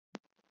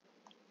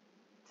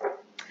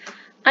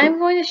I'm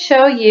going to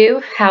show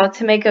you how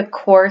to make a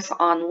course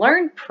on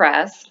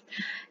LearnPress.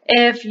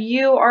 If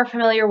you are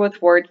familiar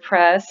with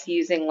WordPress,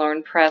 using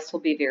LearnPress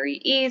will be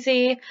very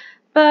easy,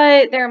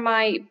 but there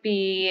might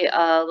be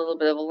a little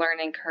bit of a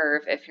learning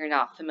curve if you're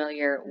not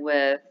familiar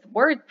with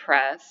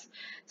WordPress.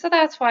 So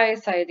that's why I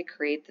decided to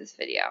create this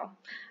video.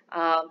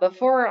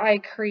 Before I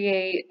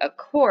create a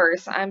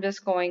course, I'm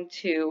just going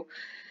to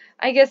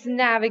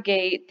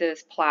navigate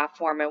this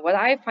platform and what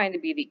I find to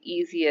be the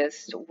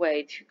easiest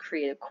way to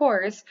create a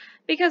course,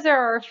 because there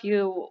are a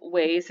few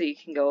ways that you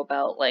can go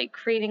about like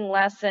creating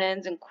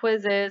lessons and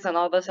quizzes and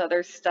all this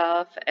other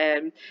stuff,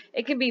 and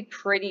it can be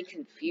pretty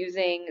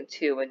confusing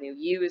to a new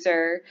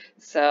user.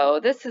 So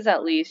this is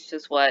at least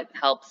just what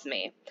helps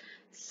me.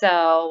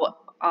 So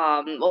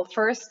well,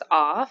 first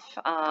off,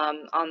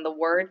 on the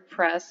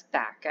WordPress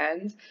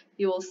backend,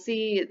 you will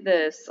see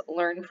this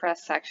LearnPress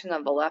section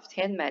on the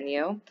left-hand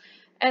menu.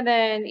 And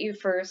then you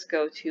first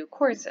go to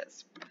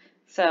courses.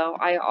 So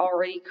I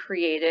already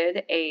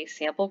created a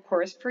sample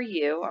course for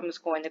you. I'm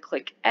just going to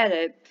click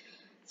edit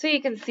so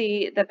you can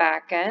see the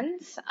back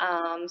end.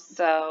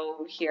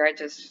 So here I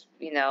just,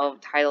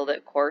 titled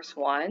it course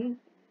 1.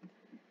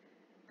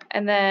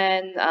 And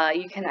then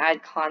you can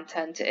add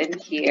content in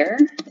here.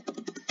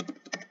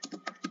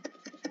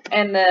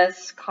 And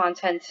this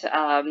content,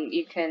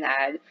 you can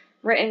add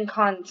written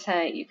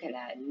content, you can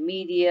add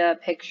media,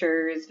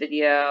 pictures,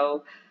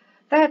 video,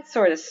 that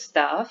sort of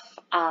stuff.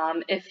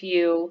 I'm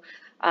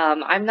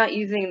not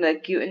using the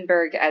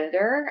Gutenberg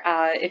editor.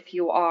 If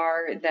you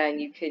are, then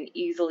you can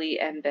easily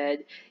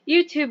embed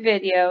YouTube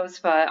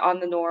videos, but on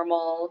the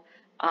normal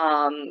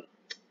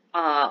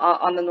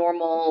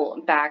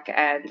back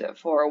end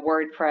for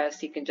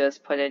WordPress, you can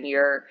just put in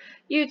your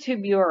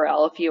YouTube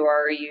URL if you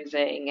are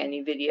using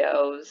any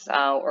videos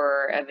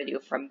or a video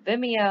from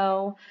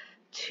Vimeo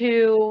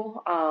to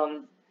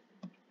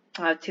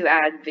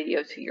add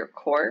video to your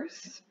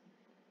course.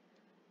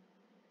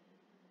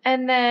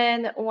 And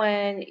then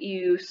when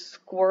you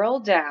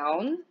scroll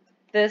down,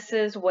 this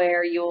is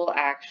where you'll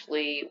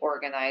actually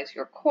organize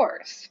your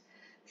course.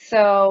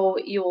 So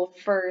you'll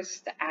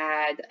first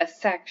add a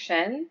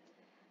section,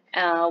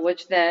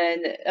 which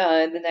then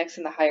the next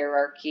in the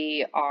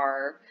hierarchy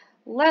are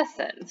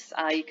lessons.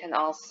 You can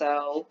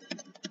also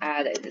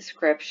add a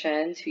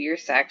description to your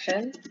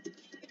section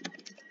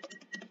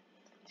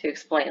to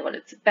explain what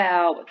it's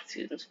about, what the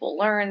students will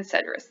learn,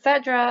 etc.,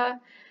 etc.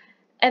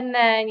 And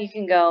then you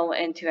can go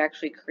into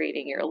actually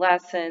creating your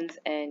lessons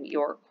and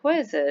your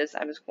quizzes.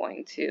 I'm just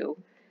going to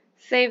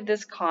save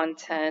this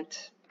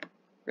content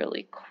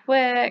really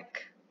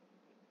quick.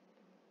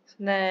 So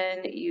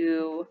then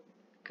you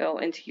go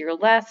into your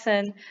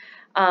lesson.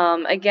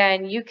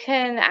 Again, you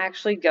can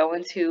actually go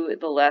into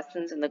the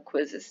lessons and the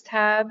quizzes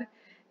tabs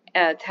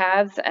and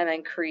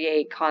then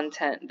create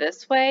content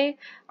this way.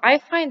 I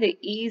find it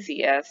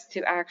easiest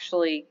to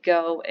actually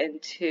go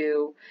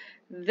into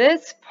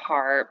this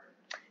part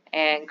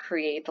and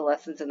create the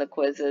lessons and the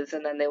quizzes,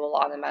 and then they will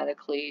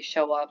automatically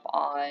show up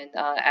on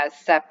as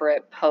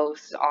separate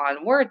posts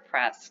on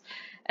WordPress.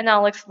 And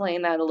I'll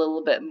explain that a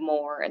little bit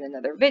more in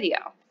another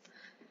video.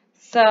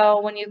 So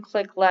when you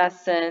click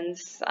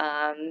lessons,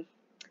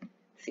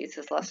 see it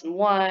says lesson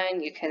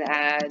 1, you can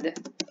add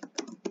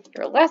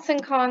your lesson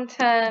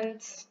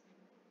content.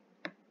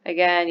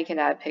 Again, you can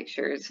add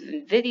pictures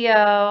and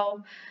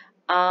video.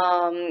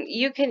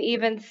 You can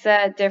even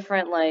set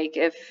different, like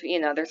if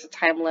there's a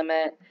time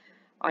limit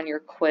on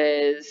your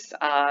quiz,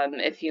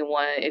 if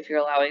you're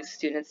allowing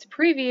students to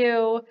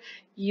preview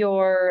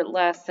your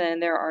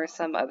lesson, there are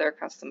some other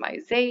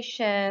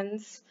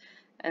customizations.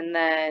 And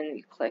then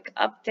you click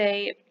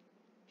update,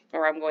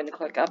 or I'm going to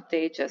click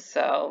update just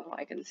so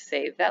I can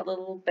save that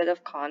little bit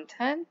of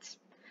content.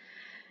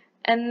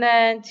 And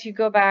then to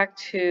go back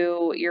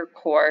to your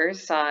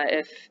course,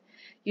 if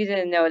you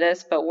didn't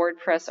notice, but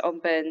WordPress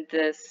opened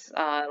this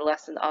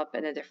lesson up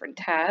in a different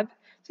tab.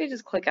 So you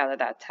just click out of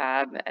that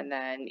tab and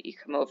then you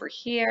come over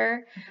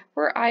here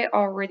where I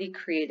already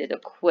created a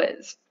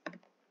quiz.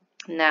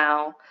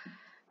 Now,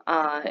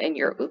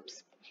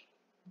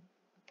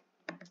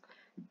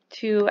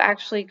 to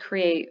actually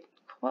create,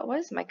 what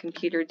is my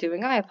computer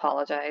doing? I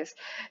apologize.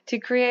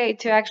 To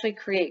actually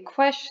create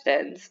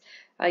questions,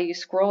 you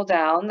scroll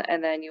down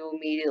and then you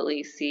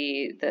immediately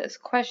see this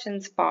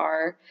questions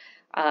bar.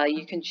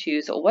 You can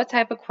choose what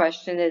type of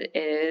question it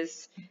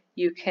is.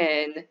 You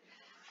can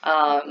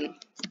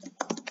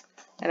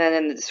and then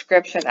in the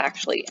description,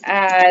 actually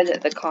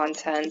add the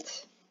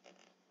content.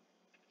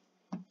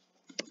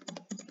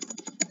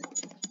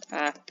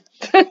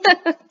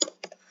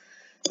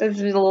 This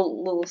is a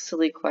little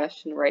silly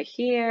question right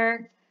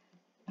here.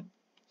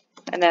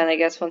 And then I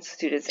guess once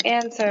students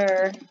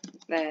answer,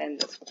 then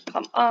this will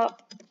come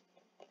up.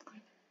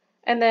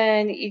 And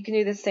then you can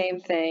do the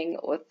same thing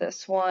with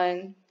this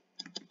one.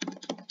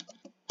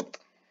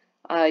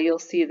 You'll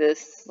see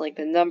this, like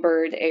the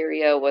numbered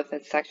area with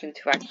a section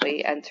to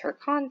actually enter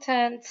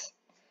content.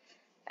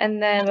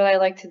 And then what I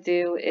like to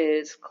do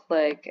is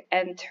click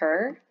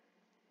enter.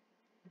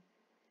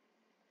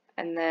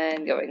 And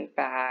then going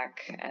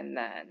back and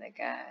then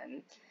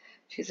again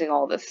choosing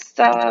all this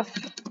stuff.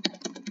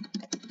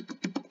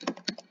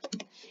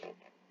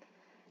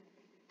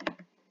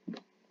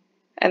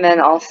 And then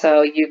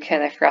also you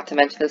can, I forgot to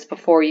mention this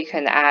before, you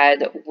can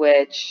add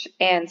which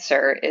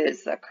answer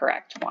is the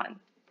correct one.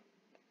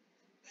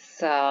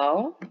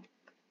 So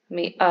let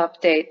me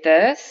update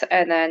this,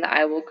 and then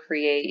I will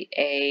create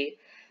a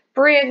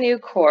brand new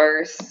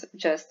course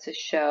just to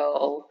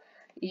show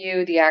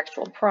you the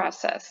actual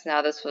process.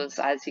 Now this was,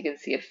 as you can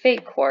see, a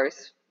fake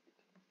course.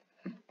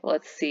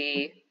 Let's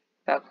see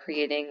about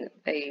creating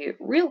a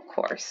real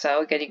course.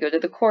 So again, you go to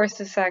the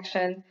courses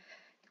section,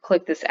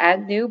 click this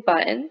add new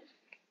button.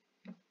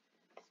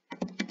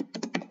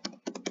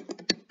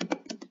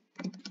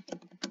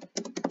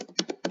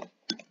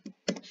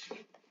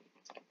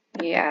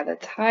 You add a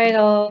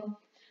title.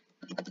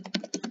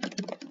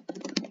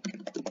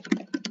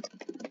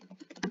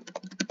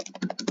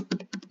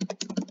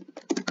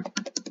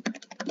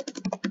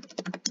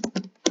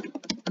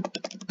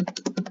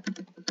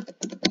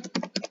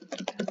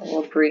 A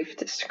little brief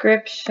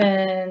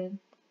description.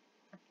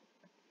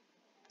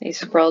 You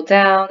scroll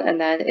down,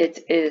 and then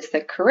it is the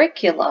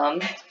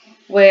curriculum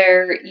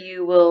where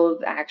you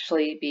will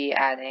actually be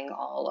adding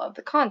all of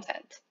the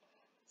content.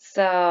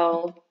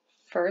 So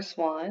first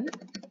one,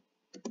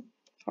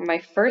 or my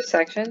first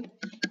section,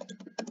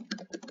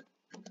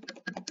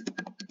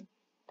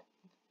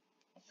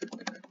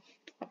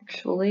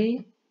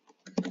 actually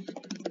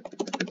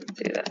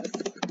do this.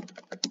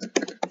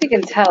 As you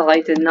can tell,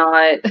 I did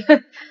not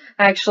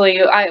actually,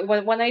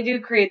 when I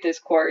do create this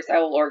course, I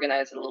will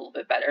organize it a little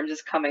bit better. I'm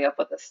just coming up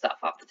with the stuff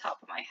off the top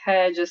of my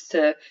head just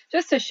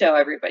to show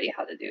everybody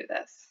how to do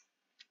this.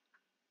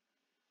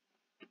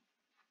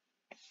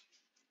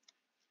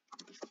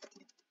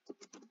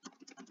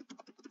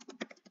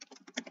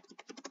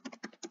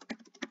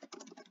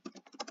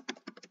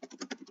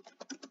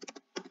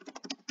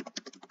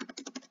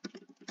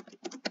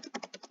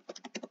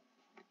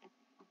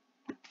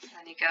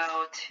 Then you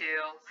go to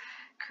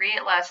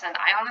create lesson.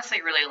 I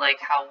honestly really like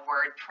how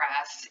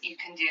WordPress, you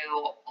can do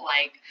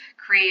like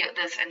create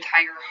this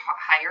entire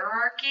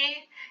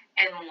hierarchy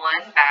in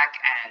one back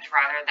end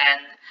rather than,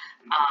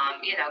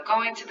 you know,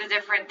 going to the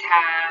different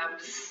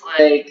tabs.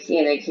 Like,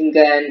 you know, you can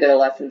go into the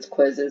lessons,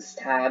 quizzes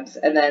tabs,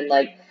 and then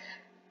like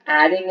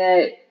adding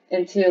it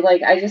into,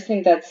 like, I just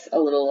think that's a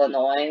little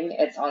annoying.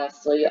 It's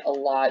honestly a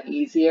lot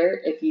easier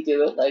if you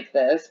do it like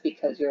this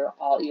because you're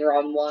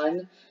on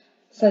one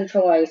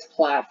centralized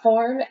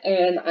platform,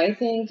 and I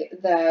think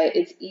that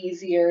it's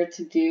easier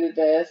to do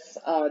this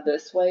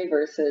this way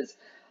versus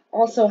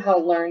also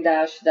how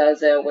LearnDash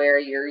does it, where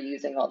you're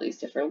using all these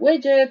different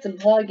widgets and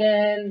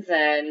plugins.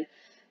 And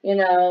you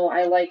know,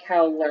 I like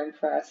how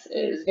LearnPress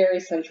is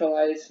very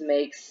centralized,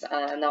 makes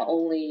not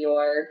only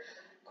your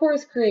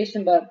course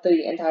creation but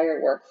the entire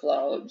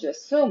workflow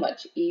just so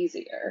much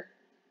easier.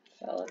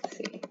 So let's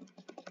see.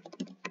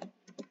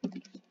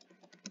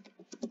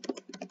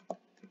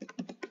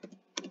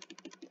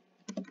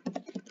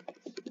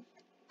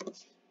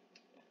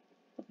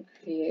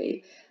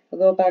 Create. I'll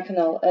go back and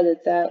I'll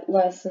edit that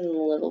lesson a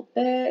little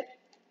bit.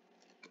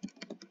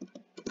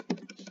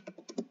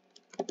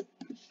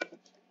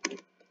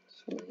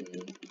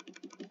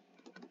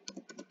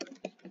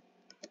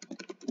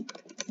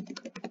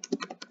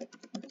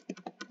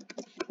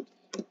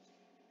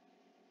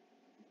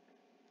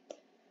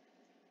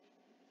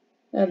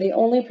 Now the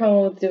only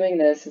problem with doing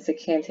this is it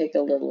can take a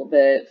little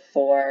bit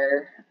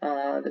for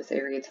this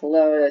area to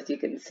load. As you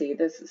can see,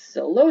 this is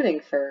still loading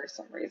for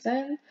some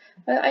reason,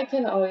 but I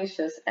can always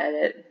just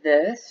edit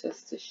this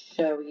just to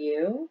show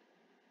you.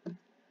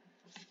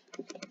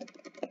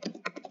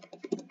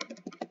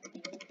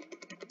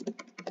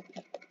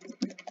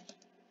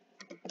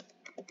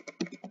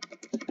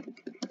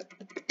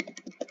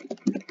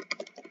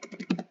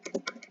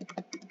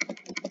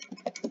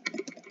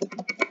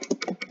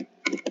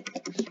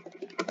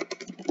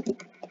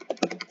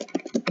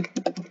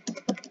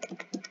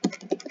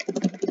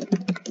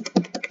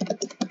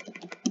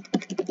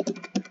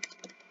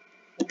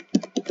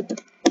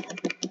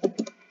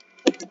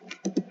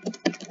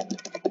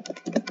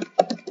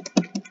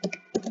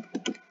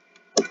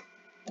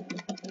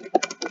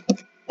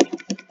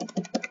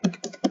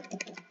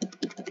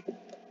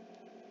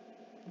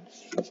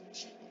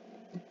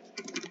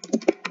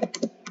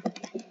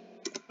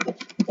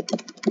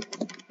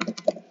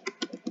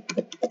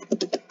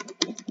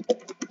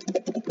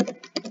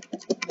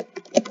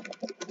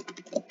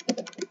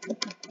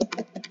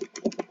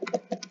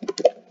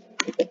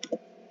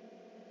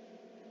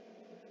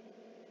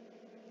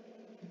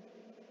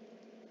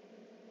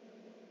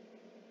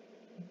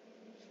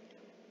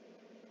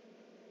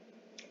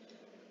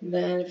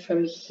 Then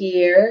from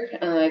here,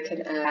 I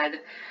can add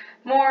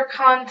more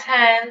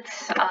content.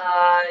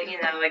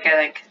 You know, again,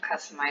 I can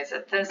customize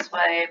it this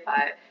way,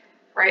 but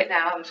right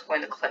now I'm just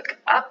going to click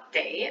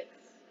Update.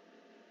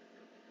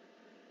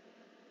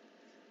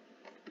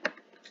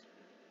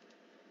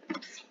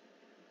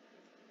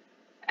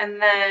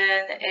 And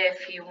then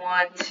if you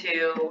want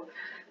to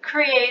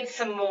create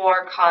some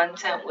more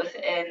content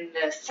within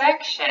this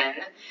section,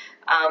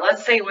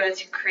 let's say you wanted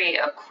to create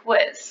a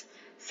quiz.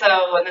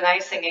 So, and the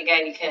nice thing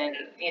again, you can,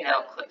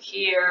 click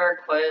here,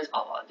 quiz,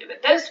 blah, blah, do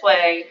it this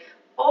way.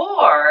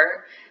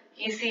 Or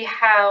you see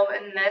how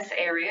in this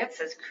area it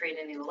says create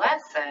a new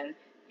lesson.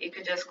 You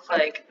could just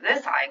click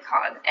this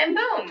icon and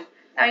boom,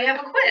 now you have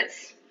a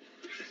quiz.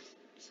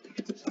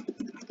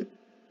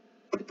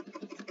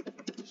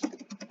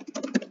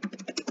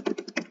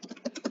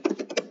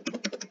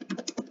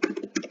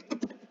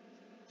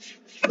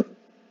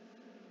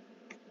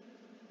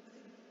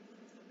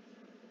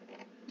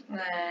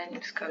 Then you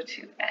just go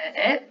to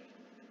edit.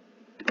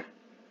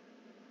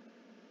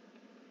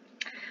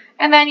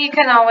 And then you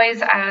can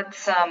always add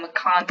some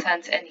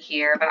content in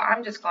here, but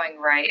I'm just going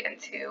right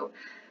into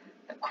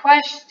the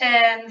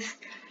questions.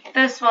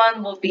 This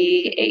one will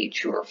be a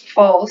true or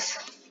false.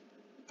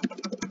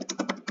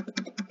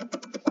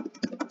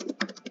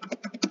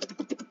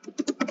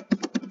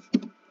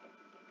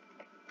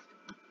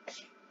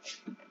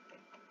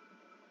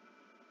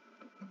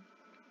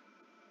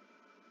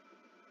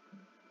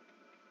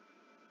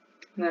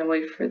 And then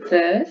wait for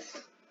this.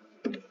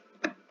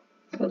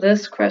 So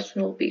this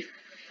question will be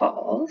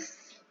false.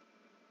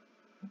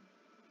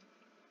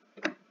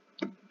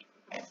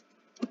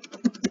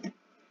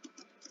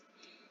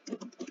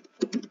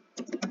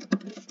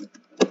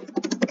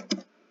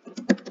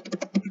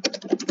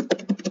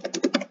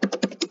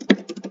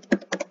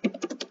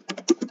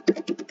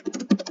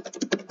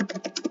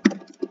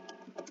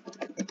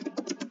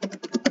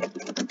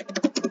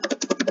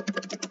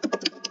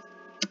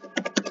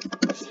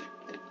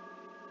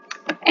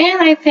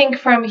 And I think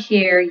from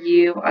here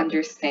you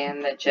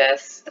understand the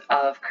gist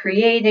of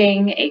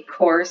creating a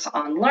course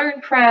on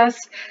LearnPress.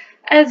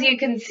 As you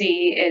can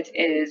see, it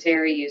is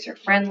very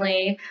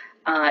user-friendly,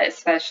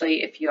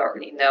 especially if you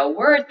already know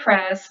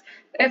WordPress.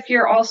 If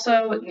you're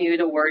also new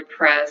to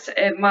WordPress,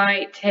 it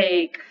might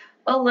take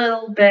a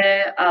little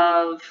bit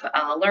of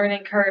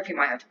learning curve. You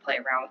might have to play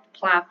around with the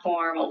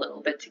platform a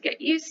little bit to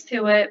get used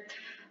to it.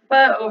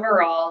 But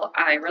overall,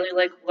 I really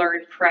like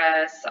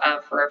LearnPress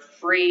for a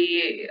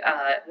free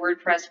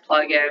WordPress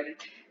plugin.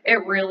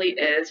 It really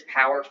is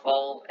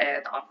powerful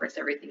and offers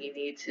everything you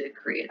need to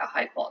create a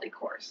high quality course.